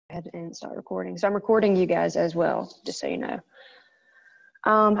ahead and start recording. So I'm recording you guys as well, just so you know.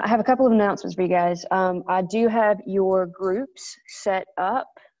 I have a couple of announcements for you guys. I do have your groups set up.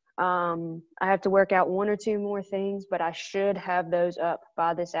 I have to work out one or two more things, but I should have those up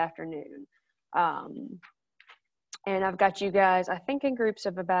by this afternoon. And I've got you guys, I think, in groups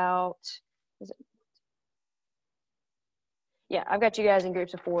of about, I've got you guys in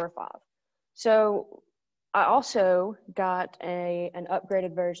groups of 4 or 5. So I also got an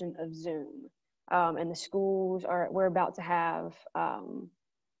upgraded version of Zoom, and the schools we're about to have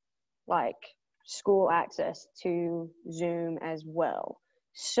like school access to Zoom as well.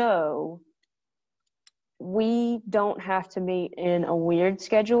 So we don't have to meet in a weird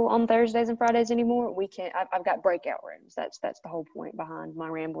schedule on Thursdays and Fridays anymore. We can. I've got breakout rooms. That's the whole point behind my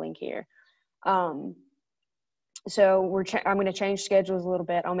rambling here. So I'm going to change schedules a little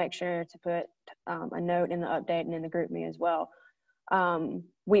bit. I'll make sure to put a note in the update and in the group me as well.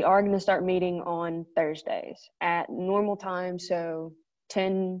 We are going to start meeting on Thursdays at normal time. So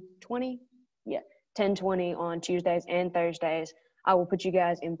 10:20 on Tuesdays and Thursdays. I will put you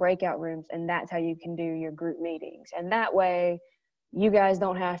guys in breakout rooms, and that's how you can do your group meetings. And that way, you guys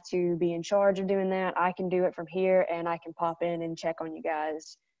don't have to be in charge of doing that. I can do it from here, and I can pop in and check on you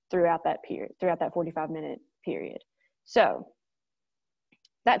guys throughout that period, throughout that 45-minute period. So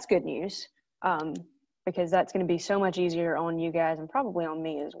that's good news, because that's going to be so much easier on you guys and probably on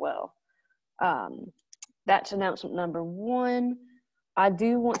me as well. That's announcement number 1. I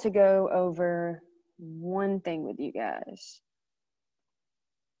do want to go over one thing with you guys.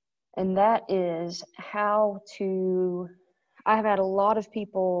 And that is how to, I've had a lot of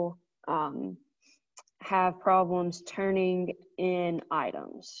people have problems turning in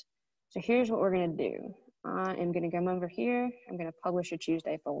items. So here's what we're going to do. I am going to come over here. I'm going to publish a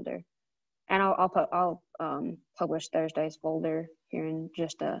Tuesday folder. And I'll publish Thursday's folder here in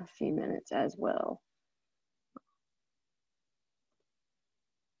just a few minutes as well.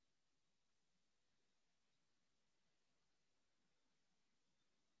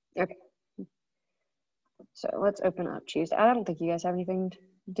 Okay, so let's open up Tuesday. I don't think you guys have anything to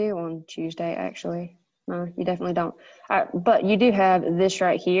do on Tuesday, actually. No, you definitely don't. All right, but you do have this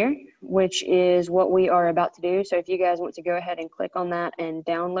right here, which is what we are about to do. So if you guys want to go ahead and click on that and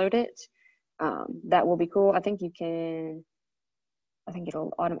download it, that will be cool. I think you can, I think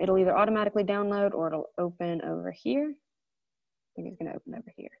it'll either automatically download or it'll open over here. I think it's gonna open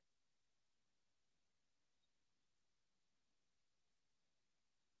over here.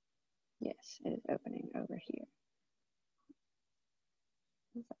 Yes, it is opening over here.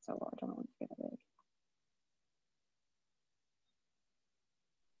 Why is that so large? I don't want to get that big.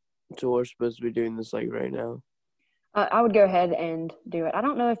 So we're supposed to be doing this like right now? I would go ahead and do it. I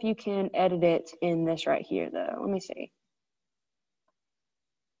don't know if you can edit it in this right here though. Let me see.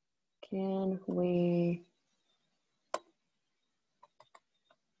 Can we?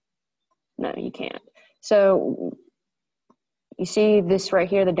 No, you can't. So you see this right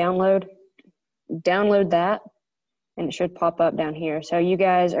here, the download? Download that and it should pop up down here. So you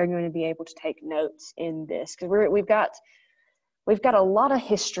guys are going to be able to take notes in this because we've got a lot of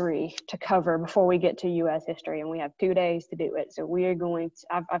history to cover before we get to U.S. history, and we have 2 days to do it. So we are going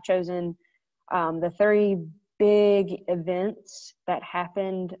to, I've chosen the 3 big events that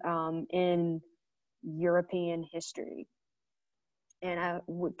happened in European history. And I've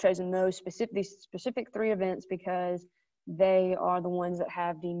chosen these specific 3 events because they are the ones that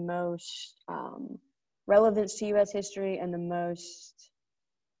have the most relevance to U.S. history and the most,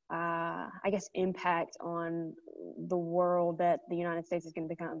 I guess, impact on the world that the United States is going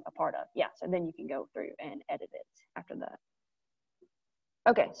to become a part of. Yeah, so then you can go through and edit it after that.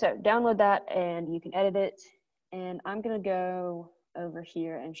 Okay, so download that and you can edit it. And I'm going to go over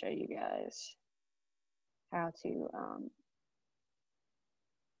here and show you guys how to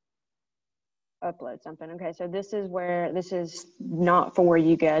upload something. Okay, so this is not for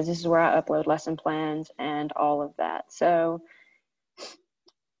you guys. This is where I upload lesson plans and all of that. So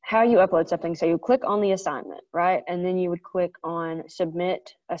how you upload something. So you click on the assignment, right? And then you would click on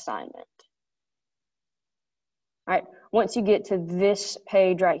submit assignment. All right, once you get to this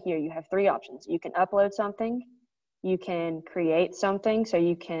page right here, you have 3 options. You can upload something, you can create something, so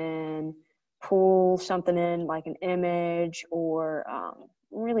you can pull something in like an image or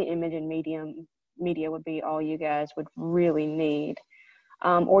really image and media would be all you guys would really need.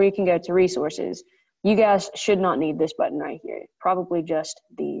 Or you can go to resources. You guys should not need this button right here, probably just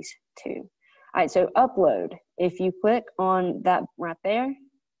these 2. All right, so upload. If you click on that right there,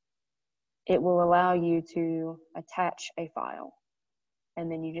 it will allow you to attach a file,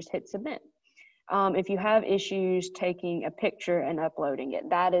 and then you just hit submit. If you have issues taking a picture and uploading it,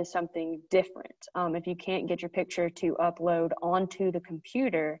 that is something different. If you can't get your picture to upload onto the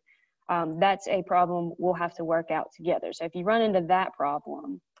computer, that's a problem we'll have to work out together. So if you run into that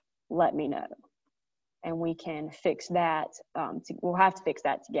problem, let me know, and we can fix that. We'll have to fix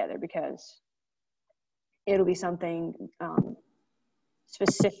that together because it'll be something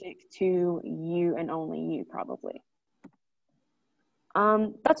specific to you and only you, probably.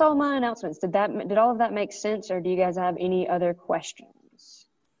 That's all my announcements. Did all of that make sense, or do you guys have any other questions?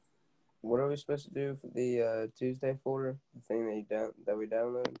 What are we supposed to do for the Tuesday folder? The thing that we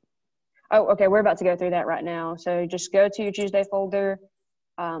download? Oh, okay. We're about to go through that right now. So just go to your Tuesday folder,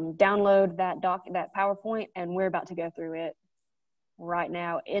 download that PowerPoint, and we're about to go through it right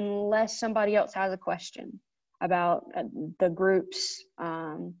now, unless somebody else has a question about the groups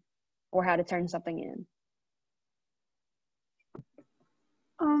or how to turn something in.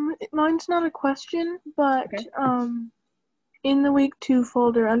 Mine's not a question, but Okay. in the week 2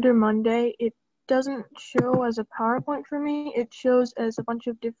 folder under Monday, it doesn't show as a PowerPoint for me. It shows as a bunch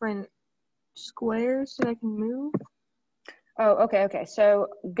of different squares that I can move. Oh, okay. So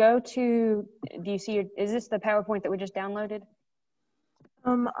go to, do you see, is this the PowerPoint that we just downloaded?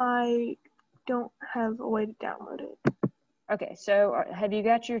 I don't have a way to download it. Okay, so have you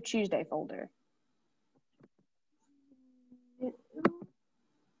got your Tuesday folder?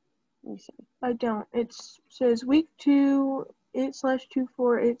 Let me see. I don't. It says week 2,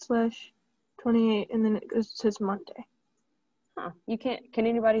 8/24/8/28, and then it says Monday. Huh, you can't, can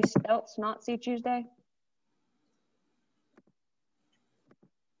anybody else not see Tuesday?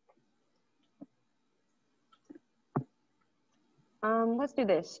 Let's do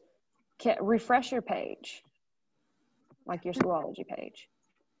this. Refresh your page, like your Schoology page.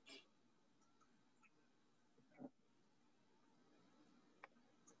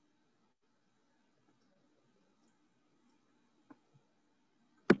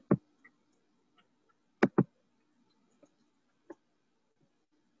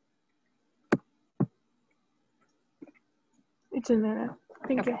 It's in there now.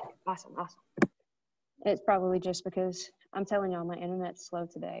 Thank you. Awesome. It's probably just because I'm telling y'all my internet's slow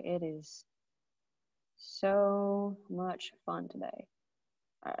today. It is so much fun today.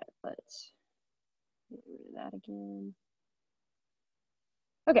 All right, let's get rid of that again.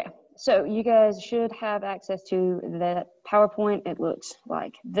 Okay, so you guys should have access to that PowerPoint. It looks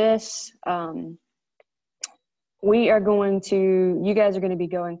like this. You guys are going to be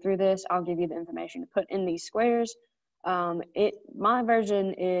going through this. I'll give you the information to put in these squares. My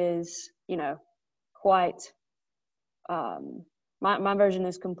version is, quite, my version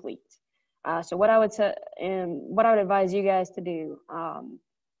is complete. So what I would advise you guys to do,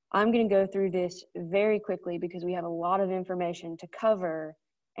 I'm going to go through this very quickly because we have a lot of information to cover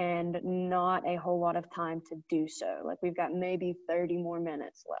and not a whole lot of time to do so. Like, we've got maybe 30 more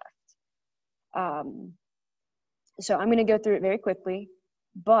minutes left. So I'm going to go through it very quickly,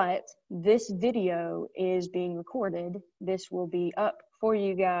 but this video is being recorded. This will be up for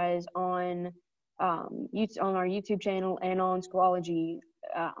you guys on our YouTube channel and on Schoology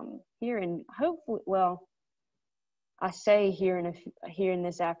here in, hopefully, well, I say here in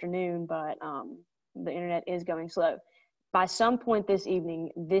this afternoon, but the internet is going slow. By some point this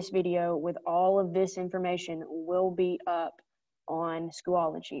evening, this video with all of this information will be up on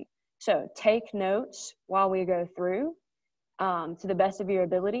Schoology. So take notes while we go through to the best of your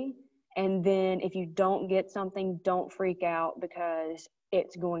ability. And then if you don't get something, don't freak out because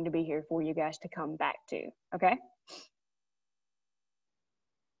it's going to be here for you guys to come back to, okay?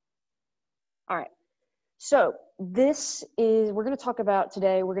 All right. So we're going to talk about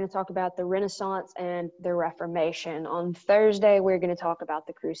the Renaissance and the Reformation. On Thursday, we're going to talk about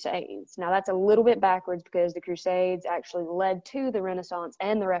the Crusades. Now, that's a little bit backwards because the Crusades actually led to the Renaissance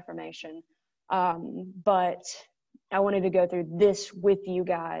and the Reformation. But I wanted to go through this with you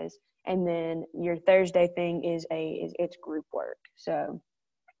guys. And then your Thursday thing it's group work. So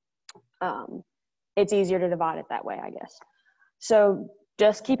it's easier to divide it that way, I guess. So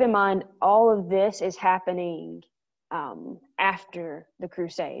just keep in mind, all of this is happening after the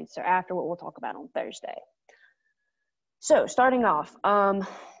Crusades, so after what we'll talk about on Thursday. So starting off,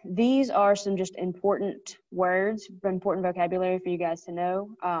 these are some just important words, important vocabulary for you guys to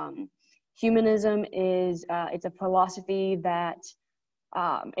know. Humanism is it's a philosophy that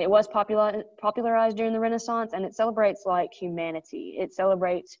it was popularized during the Renaissance, and it celebrates like humanity. It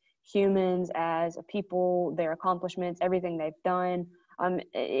celebrates humans as a people, their accomplishments, everything they've done.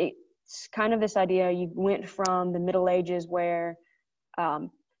 It's kind of this idea, you went from the Middle Ages where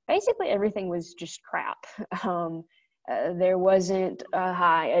basically everything was just crap. There wasn't a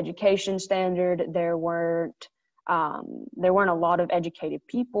high education standard. There weren't a lot of educated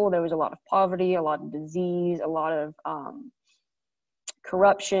people. There was a lot of poverty, a lot of disease, a lot of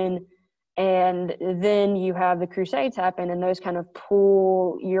corruption. And then you have the Crusades happen, and those kind of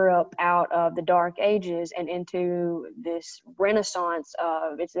pull Europe out of the Dark Ages and into this renaissance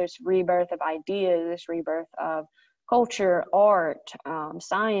of, it's this rebirth of ideas, this rebirth of culture, art,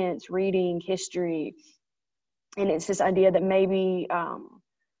 science, reading, history. And it's this idea that maybe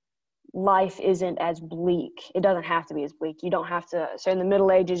life isn't as bleak. It doesn't have to be as bleak. You don't have to. So in the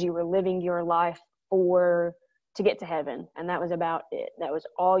Middle Ages, you were living your life to get to heaven, and that was about it. That was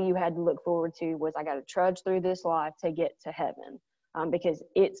all you had to look forward to, was I got to trudge through this life to get to heaven, because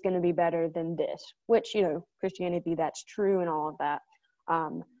it's going to be better than this. Which, you know, Christianity, that's true and all of that.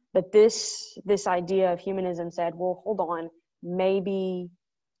 But this idea of humanism said, well, hold on, maybe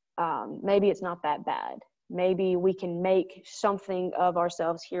it's not that bad. Maybe we can make something of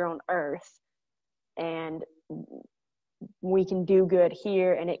ourselves here on earth, and we can do good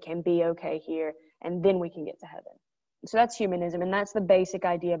here, and it can be okay here, and then we can get to heaven. So that's humanism, and that's the basic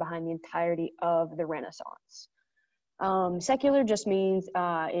idea behind the entirety of the Renaissance. Secular just means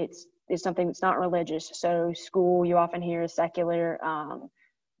it's something that's not religious. So school, you often hear, is secular.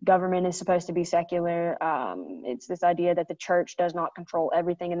 Government is supposed to be secular. It's this idea that the church does not control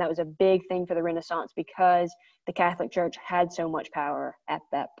everything, and that was a big thing for the Renaissance because the Catholic Church had so much power at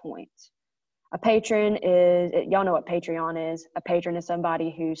that point. A patron is, y'all know what Patreon is. A patron is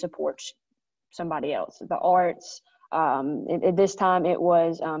somebody who supports somebody else. The arts, at this time it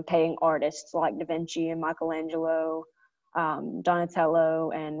was paying artists like Da Vinci and Michelangelo,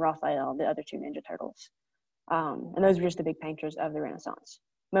 Donatello and Raphael, the other two Ninja Turtles. And those were just the big painters of the Renaissance.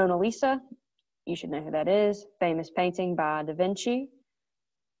 Mona Lisa, you should know who that is. Famous painting by Da Vinci.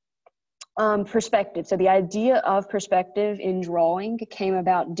 Perspective. So the idea of perspective in drawing came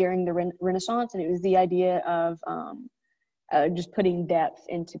about during the Renaissance, and it was the idea of just putting depth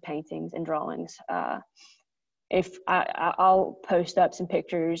into paintings and drawings. If I'll post up some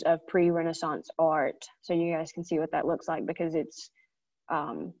pictures of pre-Renaissance art so you guys can see what that looks like, because it's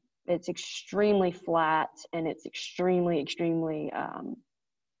extremely flat, and it's extremely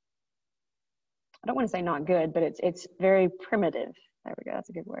I don't want to say not good, but it's very primitive. There we go. That's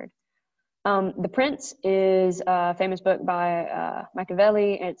a good word. The Prince is a famous book by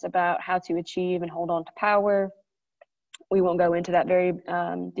Machiavelli. It's about how to achieve and hold on to power. We won't go into that very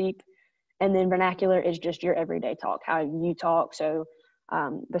deep. And then vernacular is just your everyday talk, how you talk. So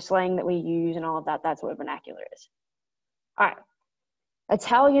the slang that we use and all of that, that's what vernacular is. All right.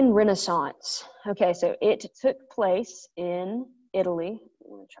 Italian Renaissance. Okay, so it took place in Italy.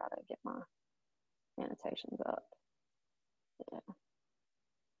 I'm going to try to get my annotations up. Yeah.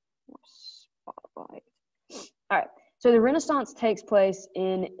 Spotlight. All right, so the Renaissance takes place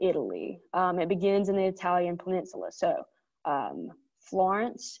in Italy. It begins in the Italian peninsula. So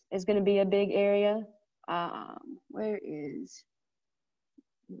Florence is going to be a big area. Where is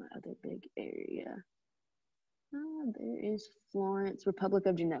my other big area? There is Florence, Republic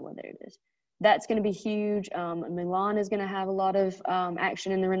of Genoa. There it is. That's going to be huge. Milan is going to have a lot of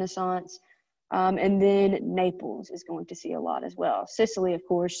action in the Renaissance. And then Naples is going to see a lot as well. Sicily, of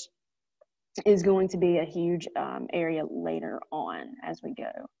course, is going to be a huge area later on as we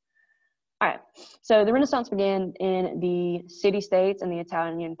go. All right, so the Renaissance began in the city-states and the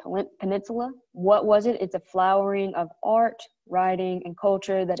Italian peninsula. What was it? It's a flowering of art, writing, and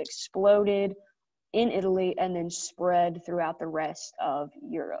culture that exploded in Italy and then spread throughout the rest of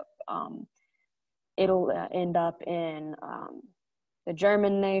Europe. It'll end up in the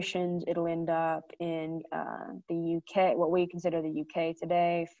German nations. It'll end up in the UK, what we consider the UK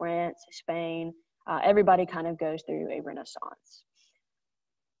today, France, Spain. Everybody kind of goes through a Renaissance.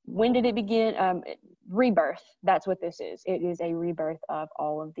 When did it begin? Rebirth. That's what this is. It is a rebirth of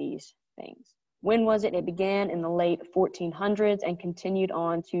all of these things. When was it? It began in the late 1400s and continued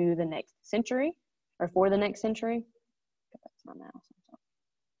on to the next century, or for the next century. That's my mouse.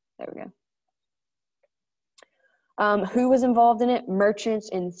 There we go. Who was involved in it? Merchants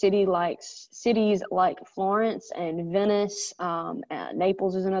in cities like Florence and Venice.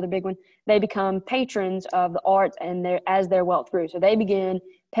 Naples is another big one. They become patrons of the arts and as their wealth grew. So they began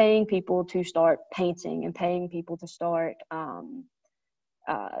paying people to start painting and paying people to start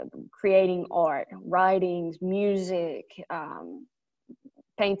creating art, writings, music,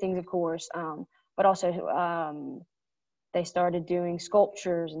 paintings, of course, but also they started doing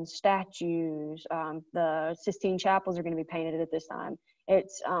sculptures and statues. The Sistine Chapels are going to be painted at this time.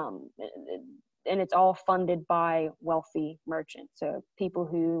 It's all funded by wealthy merchants, so people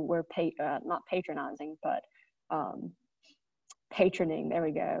who were not patronizing, but patroning, there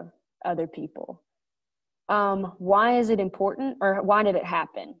we go, other people. Why is it important, or why did it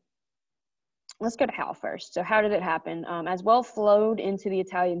happen? Let's go to how first. So how did it happen? As wealth flowed into the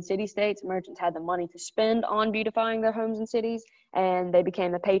Italian city-states, merchants had the money to spend on beautifying their homes and cities, and they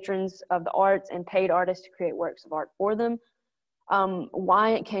became the patrons of the arts and paid artists to create works of art for them.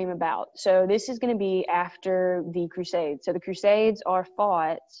 Why it came about. So this is going to be after the Crusades. So the Crusades are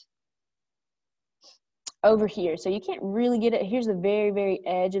fought over here. So you can't really get it. Here's the very, very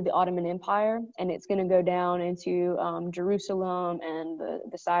edge of the Ottoman Empire, and it's going to go down into Jerusalem and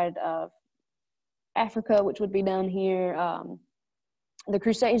the side of Africa, which would be down here. The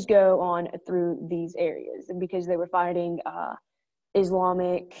Crusades go on through these areas because they were fighting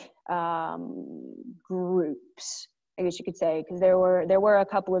Islamic groups, I guess you could say, because there were a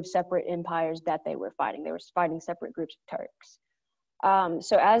couple of separate empires that they were fighting. They were fighting separate groups of Turks.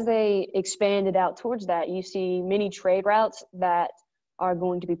 So as they expanded out towards that, you see many trade routes that are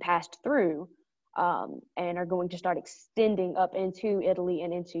going to be passed through and are going to start extending up into Italy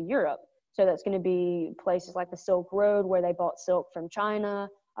and into Europe. So that's going to be places like the Silk Road, where they bought silk from China,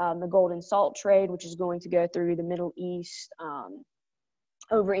 the Golden Salt Trade, which is going to go through the Middle East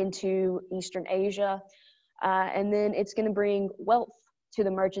over into Eastern Asia. And then it's going to bring wealth to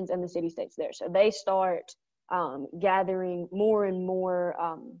the merchants and the city-states there. So they start gathering more and more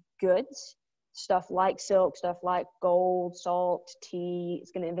goods, stuff like silk, stuff like gold, salt, tea.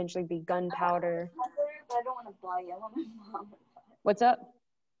 It's going to eventually be gunpowder. I don't want to buy it. I want my mom. What's up?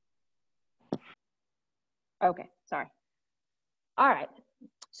 Okay, sorry. All right.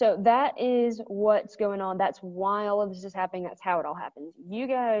 So that is what's going on. That's why all of this is happening. That's how it all happens. You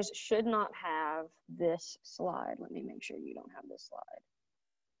guys should not have this slide. Let me make sure you don't have this slide.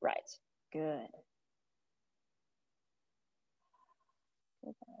 Right. Good.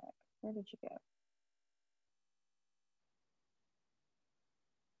 Go back. Where did you go?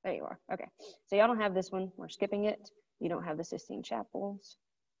 There you are. Okay. So y'all don't have this one. We're skipping it. You don't have the Sistine Chapels.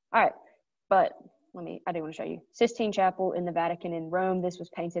 All right. But I do want to show you. Sistine Chapel in the Vatican in Rome. This was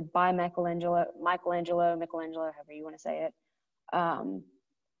painted by Michelangelo, however you want to say it.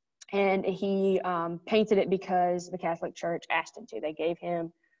 And he painted it because the Catholic Church asked him to. They gave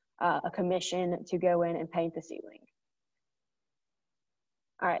him a commission to go in and paint the ceiling.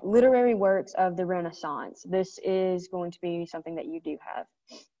 All right, literary works of the Renaissance. This is going to be something that you do have.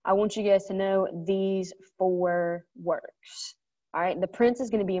 I want you guys to know these 4 works. All right, the Prince is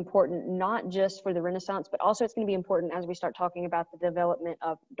going to be important not just for the Renaissance, but also it's going to be important as we start talking about the development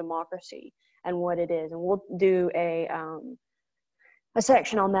of democracy and what it is. And we'll do a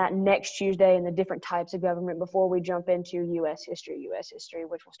section on that next Tuesday and the different types of government before we jump into U.S. history,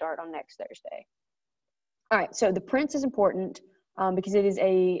 which will start on next Thursday. All right, so the Prince is important because it is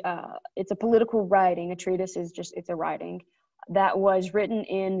it's a political writing. A treatise is it's a writing that was written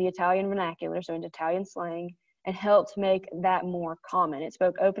in the Italian vernacular, so in Italian slang, and helped make that more common. It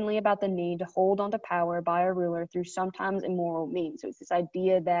spoke openly about the need to hold onto power by a ruler through sometimes immoral means. So it's this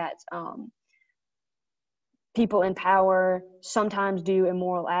idea that people in power sometimes do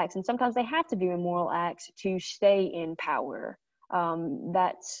immoral acts, and sometimes they have to do immoral acts to stay in power.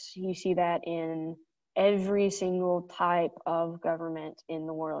 You see that in every single type of government in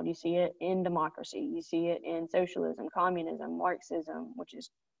the world. You see it in democracy. You see it in socialism, communism, Marxism, which is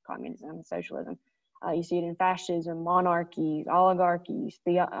communism and socialism. You see it in fascism, monarchies, oligarchies,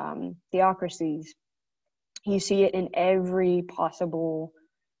 theocracies. You see it in every possible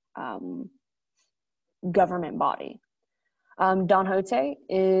government body. Don Quixote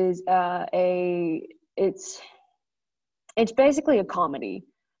is it's basically a comedy,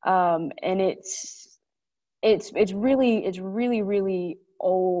 and it's really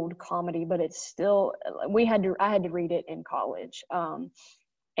old comedy, but it's still I had to read it in college.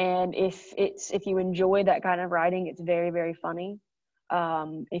 And if you enjoy that kind of writing, it's very, very funny.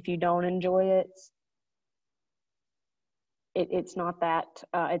 If you don't enjoy it, it's not that.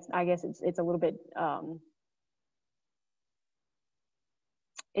 I guess it's a little bit.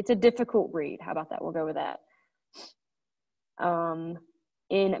 It's a difficult read. How about that? We'll go with that.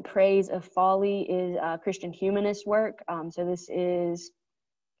 In Praise of Folly is Christian humanist work. So this is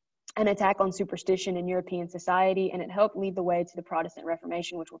an attack on superstition in European society, and it helped lead the way to the Protestant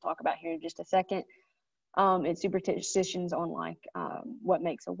Reformation, which we'll talk about here in just a second. It's superstitions on what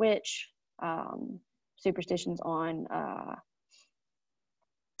makes a witch, superstitions on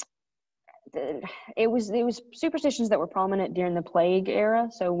it was superstitions that were prominent during the plague era.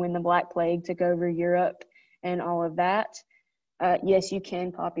 So when the Black Plague took over Europe and all of that. Yes, you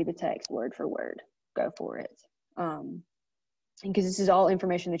can copy the text word for word. Go for it. Because this is all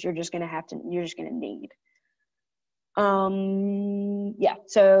information that you're just going to need. Yeah,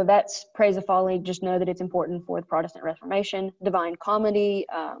 so that's Praise of Folly. Just know that it's important for the Protestant Reformation. Divine Comedy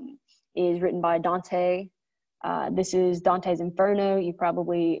is written by Dante. This is Dante's Inferno. You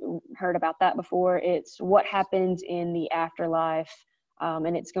probably heard about that before. It's what happens in the afterlife,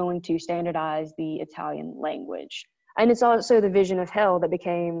 and it's going to standardize the Italian language. And it's also the vision of hell that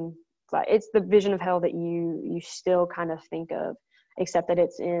became, it's the vision of hell that you still kind of think of, except that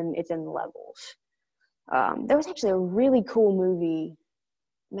it's in levels. There was actually a really cool movie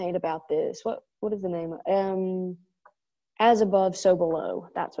made about this. What is the name? As Above, So Below.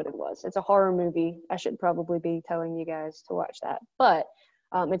 That's what it was. It's a horror movie. I should probably be telling you guys to watch that. But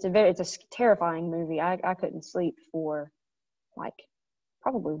it's a terrifying movie. I couldn't sleep for like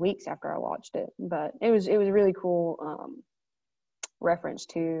probably weeks after I watched it. But it was a really cool reference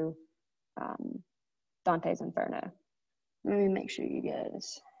to Dante's Inferno. Let me make sure you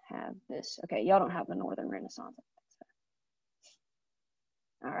guys have this. Okay, y'all don't have the Northern Renaissance.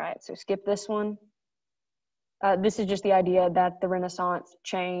 All right, so skip this one. This is just the idea that the Renaissance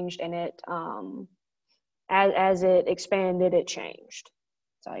changed, and it, as it expanded, it changed.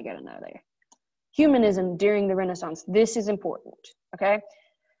 That's all you got to know there. Humanism during the Renaissance. This is important, okay?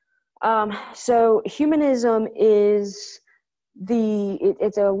 So humanism is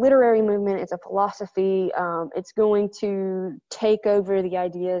it's a literary movement. It's a philosophy. It's going to take over the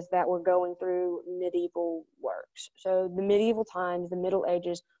ideas that were going through medieval works. So the medieval times, the Middle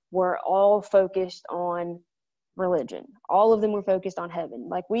Ages, were all focused on religion. All of them were focused on heaven.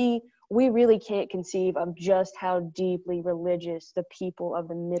 Like we really can't conceive of just how deeply religious the people of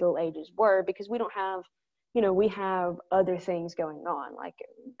the Middle Ages were, because we don't have, we have other things going on. Like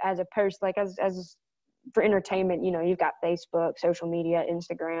as a person, like as for entertainment, you've got Facebook, social media,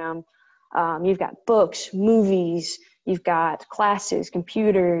 Instagram, you've got books, movies, you've got classes,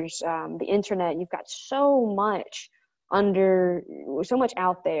 computers, the internet. You've got so much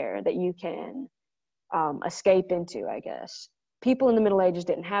out there that you can escape into, I guess. People in the Middle Ages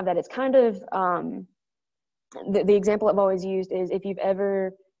didn't have that. It's kind of, the example I've always used is if you've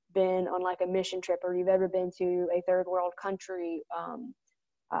ever been on like a mission trip, or you've ever been to a third world country,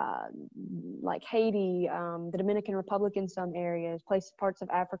 like Haiti, the Dominican Republic in some areas, parts of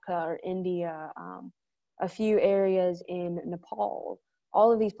Africa or India, a few areas in Nepal.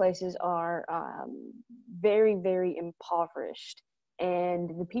 All of these places are very, very impoverished. And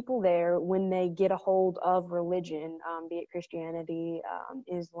the people there, when they get a hold of religion, be it Christianity,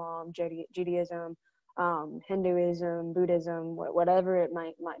 Islam, Judaism, Hinduism, Buddhism, whatever it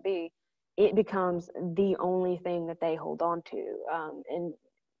might be, it becomes the only thing that they hold on to. And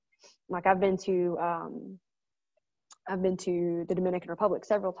like I've been to the Dominican Republic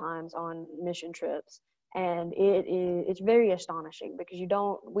several times on mission trips, and it's very astonishing because we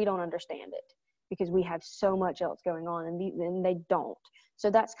don't understand it, because we have so much else going on, and they don't. So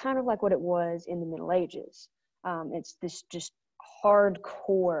that's kind of like what it was in the Middle Ages. It's this just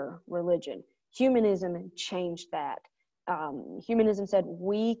hardcore religion. Humanism changed that. Humanism said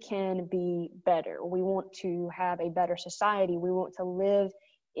we can be better. We want to have a better society. We want to live.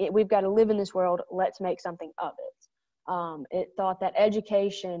 We've got to live in this world. Let's make something of it. It thought that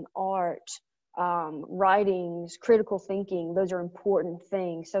education, art, writings, critical thinking, those are important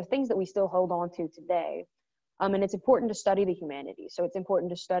things. So things that we still hold on to today. And it's important to study the humanities. So it's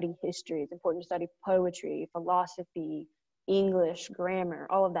important to study history. It's important to study poetry, philosophy, English, grammar,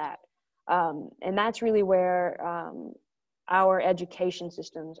 all of that. And that's really where our education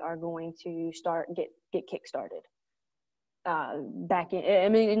systems are going to get kickstarted.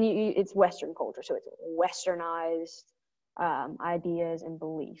 It's Western culture, so it's westernized ideas and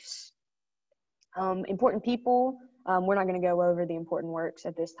beliefs. Important people, we're not going to go over the important works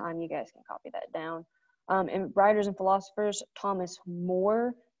at this time. You guys can copy that down. And writers and philosophers, Thomas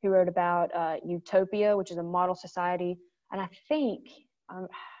More, who wrote about Utopia, which is a model society. And I think, I'm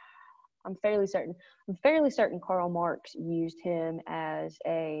fairly certain Karl Marx used him as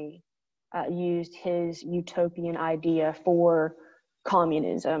used his utopian idea for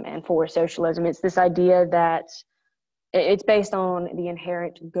communism and for socialism. It's this idea that it's based on the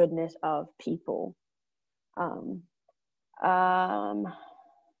inherent goodness of people. We've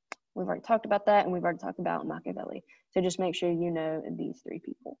already talked about that, and we've already talked about Machiavelli. So just make sure you know these three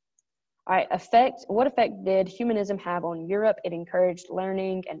people. All right, what effect did humanism have on Europe? It encouraged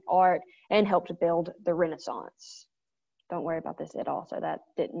learning and art and helped build the Renaissance. Don't worry about this at all. So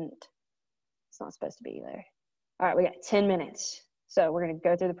it's not supposed to be there. All right, we got 10 minutes. So we're going to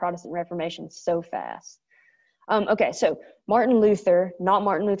go through the Protestant Reformation so fast. Okay, so Martin Luther, not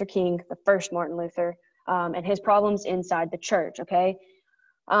Martin Luther King, the first Martin Luther, and his problems inside the church, okay?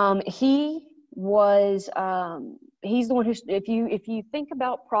 He was he's the one who, if you think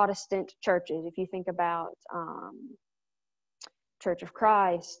about Protestant churches, if you think about Church of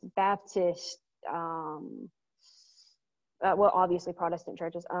Christ, Baptist, well, obviously Protestant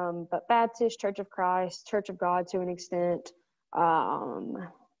churches, but Baptist, Church of Christ, Church of God to an extent,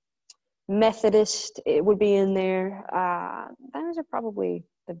 Methodist, it would be in there. Those are probably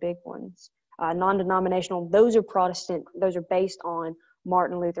the big ones. Non-denominational, those are Protestant, those are based on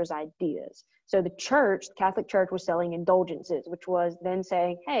Martin Luther's ideas. So the church, the Catholic Church, was selling indulgences, which was then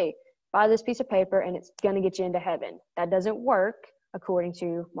saying, hey, buy this piece of paper and it's going to get you into heaven. That doesn't work, according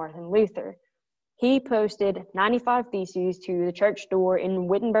to Martin Luther. He posted 95 theses to the church door in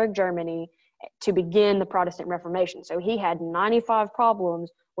Wittenberg, Germany, to begin the Protestant Reformation. So he had 95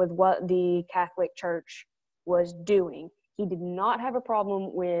 problems with what the Catholic Church was doing. He did not have a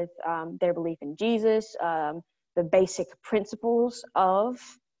problem with their belief in Jesus, the basic principles of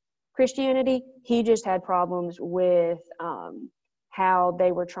Christianity. He just had problems with how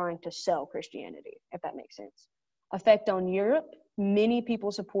they were trying to sell Christianity, if that makes sense. Effect on Europe, many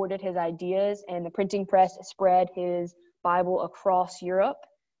people supported his ideas, and the printing press spread his Bible across Europe.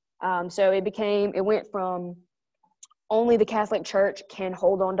 So it went from only the Catholic Church can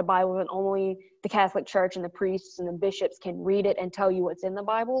hold on to Bible, and only the Catholic Church and the priests and the bishops can read it and tell you what's in the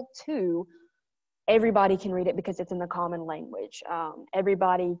Bible, to everybody can read it because it's in the common language.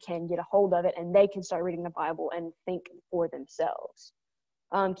 Everybody can get a hold of it and they can start reading the Bible and think for themselves.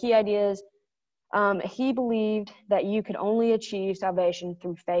 Key ideas. He believed that you could only achieve salvation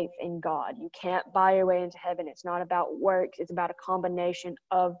through faith in God. You can't buy your way into heaven. It's not about works. It's about a combination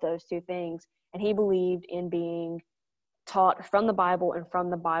of those two things. And he believed in being taught from the Bible and from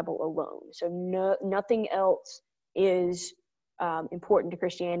the Bible alone. So nothing else is important to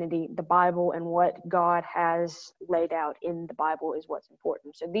Christianity. The Bible and what God has laid out in the Bible is what's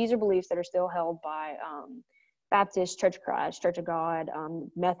important. So these are beliefs that are still held by Baptists, Church of Christ, Church of God,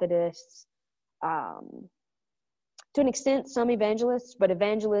 Methodists, to an extent, some evangelists, but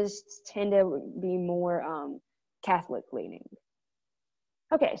evangelists tend to be more Catholic leaning.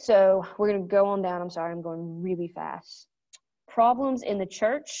 Okay, so we're going to go on down. I'm sorry, I'm going really fast. Problems in the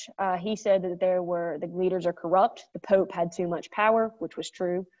church. He said that the leaders are corrupt. The Pope had too much power, which was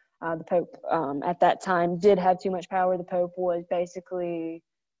true. The Pope at that time did have too much power. The Pope was basically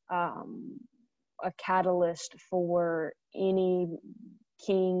a catalyst for any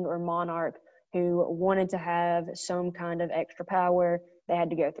king or monarch who wanted to have some kind of extra power. They had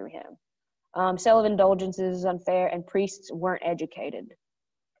to go through him. Sale of indulgences is unfair, and priests weren't educated.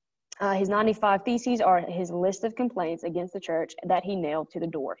 His 95 theses are his list of complaints against the church that he nailed to the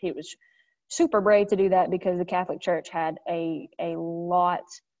door. He was super brave to do that because the Catholic Church had a lot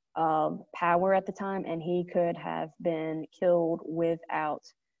of power at the time, and he could have been killed without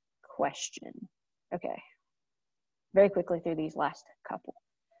question. Okay, very quickly through these last couple.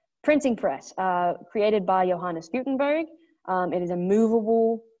 Printing press, created by Johannes Gutenberg. It is a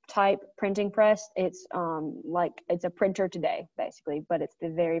movable type printing press. It's it's a printer today, basically, but it's the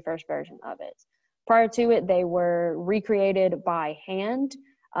very first version of it. Prior to it, they were recreated by hand,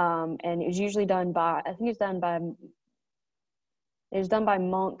 and it was usually done by, I think it was done by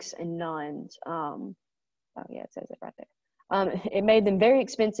monks and nuns. Oh yeah, it says it right there. It made them very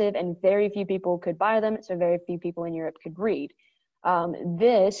expensive, and very few people could buy them, so very few people in Europe could read.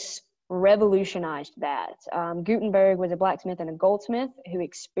 This revolutionized that. Gutenberg was a blacksmith and a goldsmith who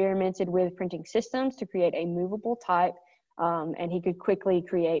experimented with printing systems to create a movable type, and he could quickly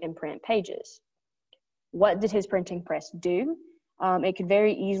create and print pages. What did his printing press do? It could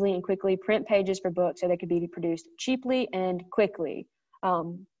very easily and quickly print pages for books so they could be produced cheaply and quickly.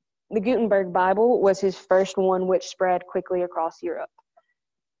 The Gutenberg Bible was his first one, which spread quickly across Europe.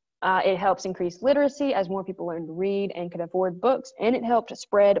 It helps increase literacy as more people learn to read and could afford books, and it helped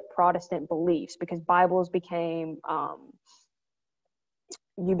spread Protestant beliefs because Bibles became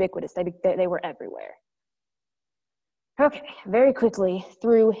ubiquitous. They were everywhere. Okay, very quickly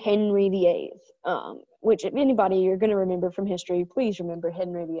through Henry VIII, which if anybody you're going to remember from history, please remember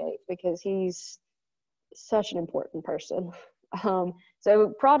Henry VIII because he's such an important person.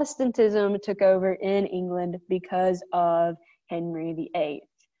 So Protestantism took over in England because of Henry VIII.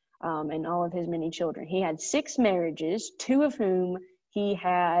 And all of his many children. He had 6 marriages, 2 of whom he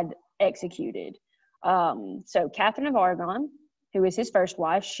had executed. So Catherine of Aragon, who was his first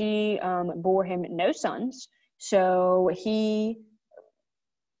wife, she bore him no sons. So he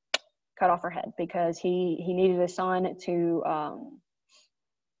cut off her head because he needed a son to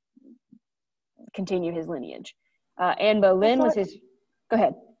continue his lineage. Anne Boleyn was his... Go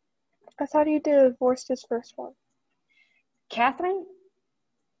ahead. I thought he divorced his first one. Catherine?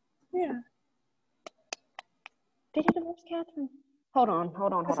 Yeah. Did he divorce Catherine? Hold on.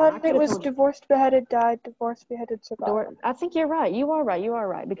 I thought it was divorced, beheaded, died, divorced, beheaded, survived. I think you're right. You are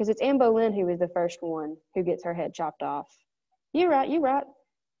right. Because it's Anne Boleyn who is the first one who gets her head chopped off. You're right.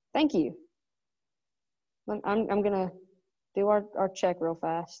 Thank you. I'm going to do our check real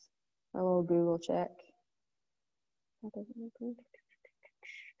fast. A little Google check.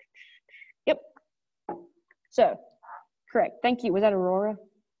 Yep. So, correct. Thank you. Was that Aurora?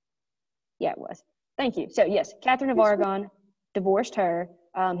 Yeah, it was. Thank you. So, yes, Catherine of Aragon divorced her.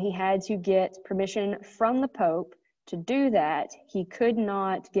 He had to get permission from the Pope to do that. He could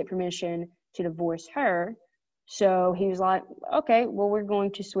not get permission to divorce her. So he was like, okay, well, we're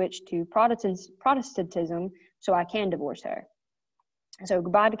going to switch to Protestantism so I can divorce her. So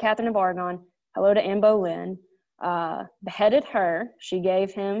goodbye to Catherine of Aragon. Hello to Anne Boleyn. Beheaded her. She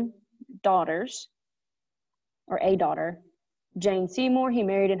gave him daughters, or a daughter. Jane Seymour, he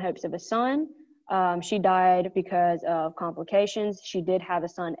married in hopes of a son. She died because of complications. She did have a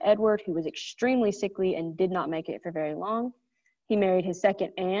son, Edward, who was extremely sickly and did not make it for very long. He married his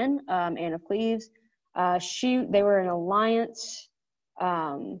second Anne, Anne of Cleves. They were an alliance,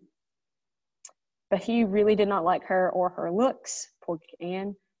 but he really did not like her or her looks. Poor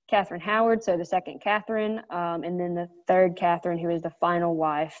Anne. Catherine Howard, so the second Catherine, and then the third Catherine, who is the final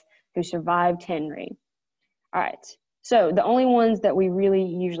wife who survived Henry. All right. So the only ones that we really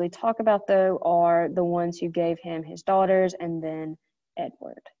usually talk about, though, are the ones who gave him his daughters and then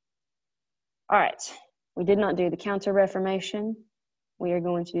Edward. All right. We did not do the Counter-Reformation. We are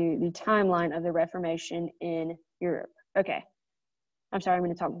going to do the timeline of the Reformation in Europe. Okay. I'm sorry, I'm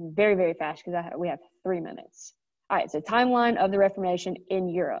going to talk very, very fast because we have 3 minutes. All right, so timeline of the Reformation in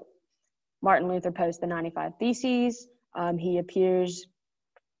Europe. Martin Luther posts the 95 Theses. He appears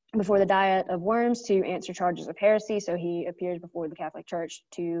before the Diet of Worms to answer charges of heresy. So he appears before the Catholic Church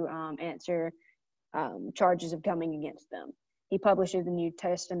to answer charges of coming against them. He publishes the New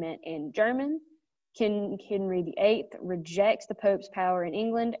Testament in German. King Henry VIII rejects the Pope's power in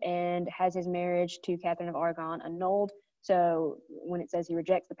England and has his marriage to Catherine of Aragon annulled. So when it says he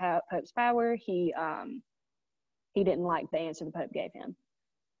rejects the Pope's power, he didn't like the answer the Pope gave him.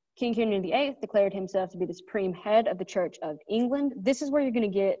 King Henry VIII declared himself to be the supreme head of the Church of England. This is where you're going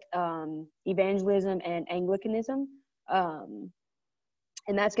to get evangelism and Anglicanism. And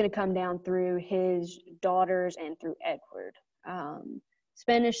that's going to come down through his daughters and through Edward.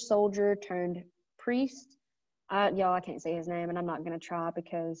 Spanish soldier turned priest. Y'all, I can't say his name, and I'm not going to try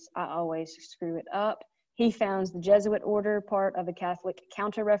because I always screw it up. He founds the Jesuit order, part of the Catholic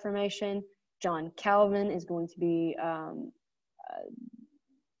Counter-Reformation. John Calvin is going to be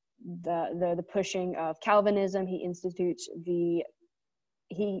the pushing of Calvinism. He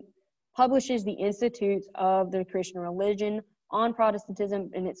publishes the Institutes of the Christian Religion on Protestantism,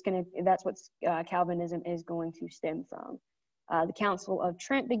 and that's what Calvinism is going to stem from. The Council of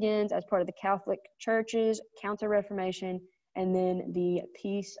Trent begins as part of the Catholic Church's Counter-Reformation, and then the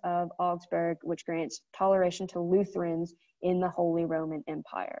Peace of Augsburg, which grants toleration to Lutherans in the Holy Roman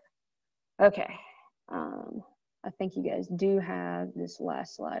Empire. Okay, I think you guys do have this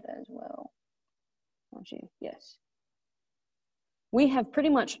last slide as well, don't you? Yes. We have pretty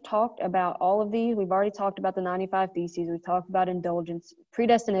much talked about all of these. We've already talked about the 95 Theses. We've talked about indulgence.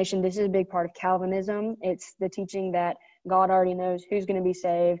 Predestination, this is a big part of Calvinism. It's the teaching that God already knows who's going to be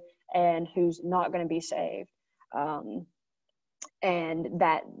saved and who's not going to be saved, and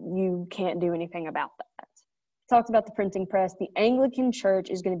that you can't do anything about that. Talks about the printing press. The Anglican Church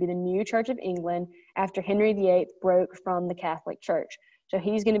is going to be the new Church of England after Henry VIII broke from the Catholic Church. So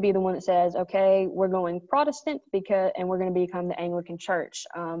he's going to be the one that says, okay, we're going Protestant and we're going to become the Anglican Church.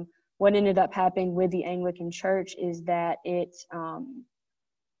 What ended up happening with the Anglican Church is that it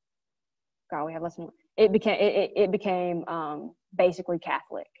became basically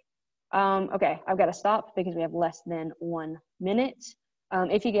Catholic. Okay, I've got to stop because we have less than 1 minute.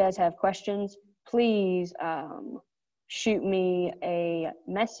 If you guys have questions, please shoot me a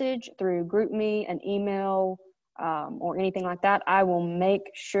message through GroupMe, an email, or anything like that. I will make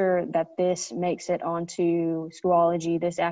sure that this makes it onto Schoology this afternoon.